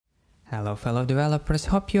Hello fellow developers,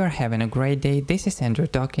 hope you are having a great day. This is Andrew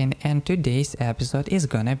talking, and today's episode is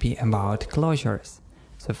gonna be about closures.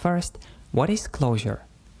 So first, what is closure?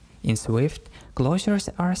 In Swift, closures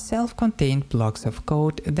are self-contained blocks of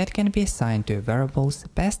code that can be assigned to variables,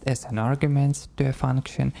 passed as an argument to a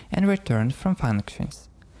function, and returned from functions.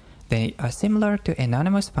 They are similar to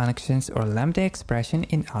anonymous functions or lambda expression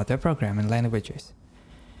in other programming languages.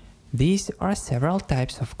 These are several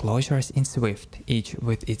types of closures in Swift, each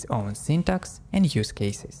with its own syntax and use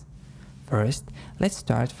cases. First, let's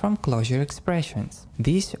start from closure expressions.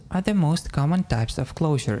 These are the most common types of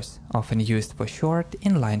closures, often used for short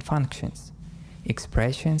inline functions.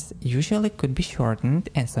 Expressions usually could be shortened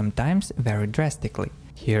and sometimes very drastically.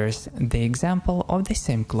 Here's the example of the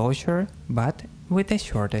same closure, but with a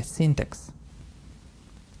shorter syntax.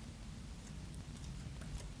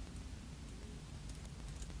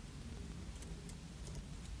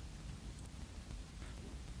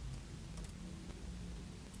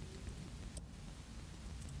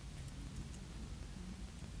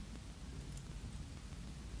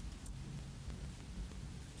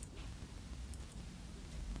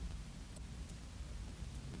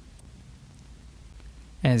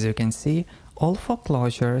 As you can see, all four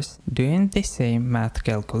closures doing the same math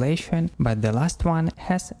calculation, but the last one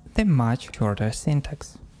has the much shorter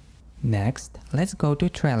syntax. Next, let's go to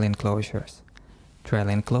trailing closures.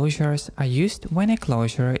 Trailing closures are used when a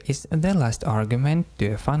closure is the last argument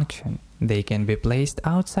to a function. They can be placed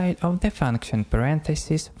outside of the function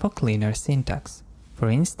parentheses for cleaner syntax. For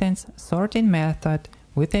instance, sorting method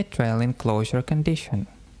with a trailing closure condition.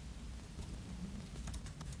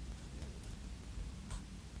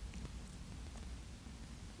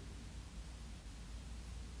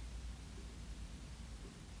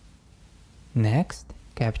 Next,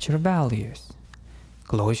 capture values.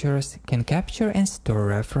 Closures can capture and store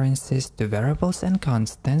references to variables and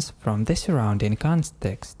constants from the surrounding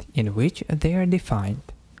context in which they are defined.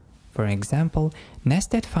 For example,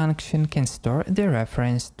 nested function can store the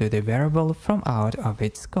reference to the variable from out of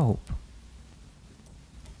its scope.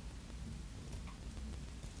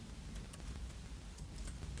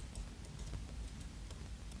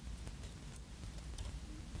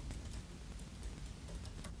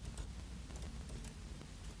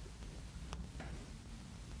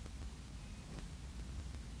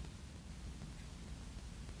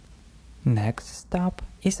 Next stop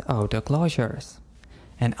is autoclosures.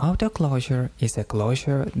 An autoclosure is a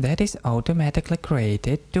closure that is automatically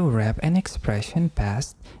created to wrap an expression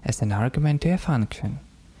passed as an argument to a function.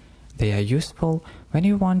 They are useful when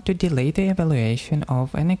you want to delay the evaluation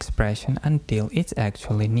of an expression until it's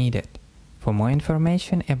actually needed. For more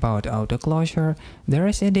information about autoclosure, there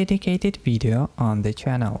is a dedicated video on the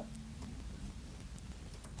channel.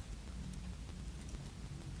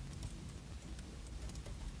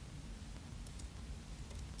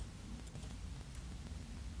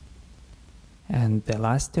 And the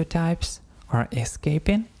last two types are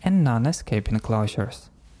escaping and non-escaping closures.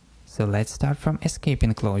 So let's start from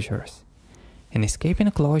escaping closures. An escaping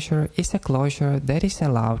closure is a closure that is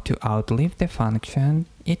allowed to outlive the function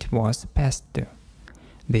it was passed to.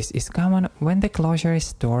 This is common when the closure is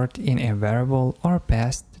stored in a variable or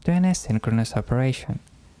passed to an asynchronous operation.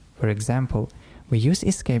 For example, we use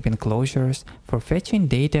escaping closures for fetching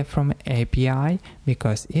data from API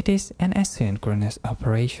because it is an asynchronous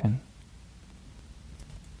operation.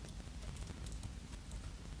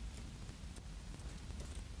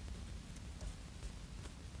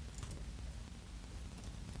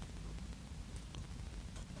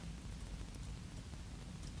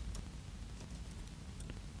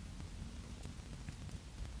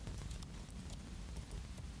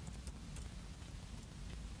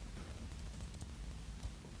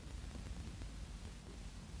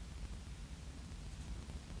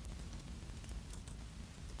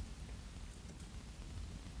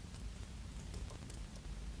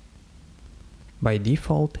 By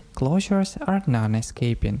default, closures are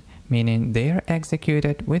non-escaping, meaning they are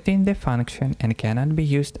executed within the function and cannot be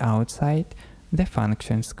used outside the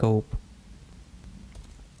function scope.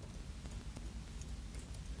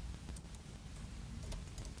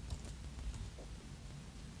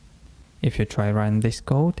 If you try run this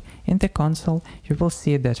code in the console, you will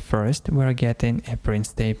see that first we're getting a print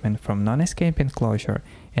statement from non-escaping closure,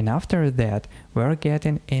 and after that we're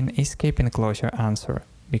getting an escaping closure answer,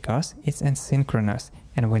 because it's asynchronous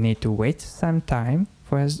and we need to wait some time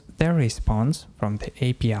for the response from the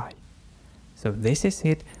API. So this is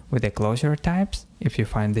it with the closure types. If you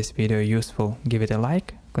find this video useful, give it a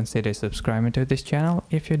like, consider subscribing to this channel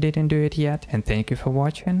if you didn't do it yet, and thank you for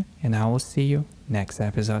watching, and I will see you next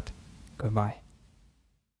episode. Goodbye.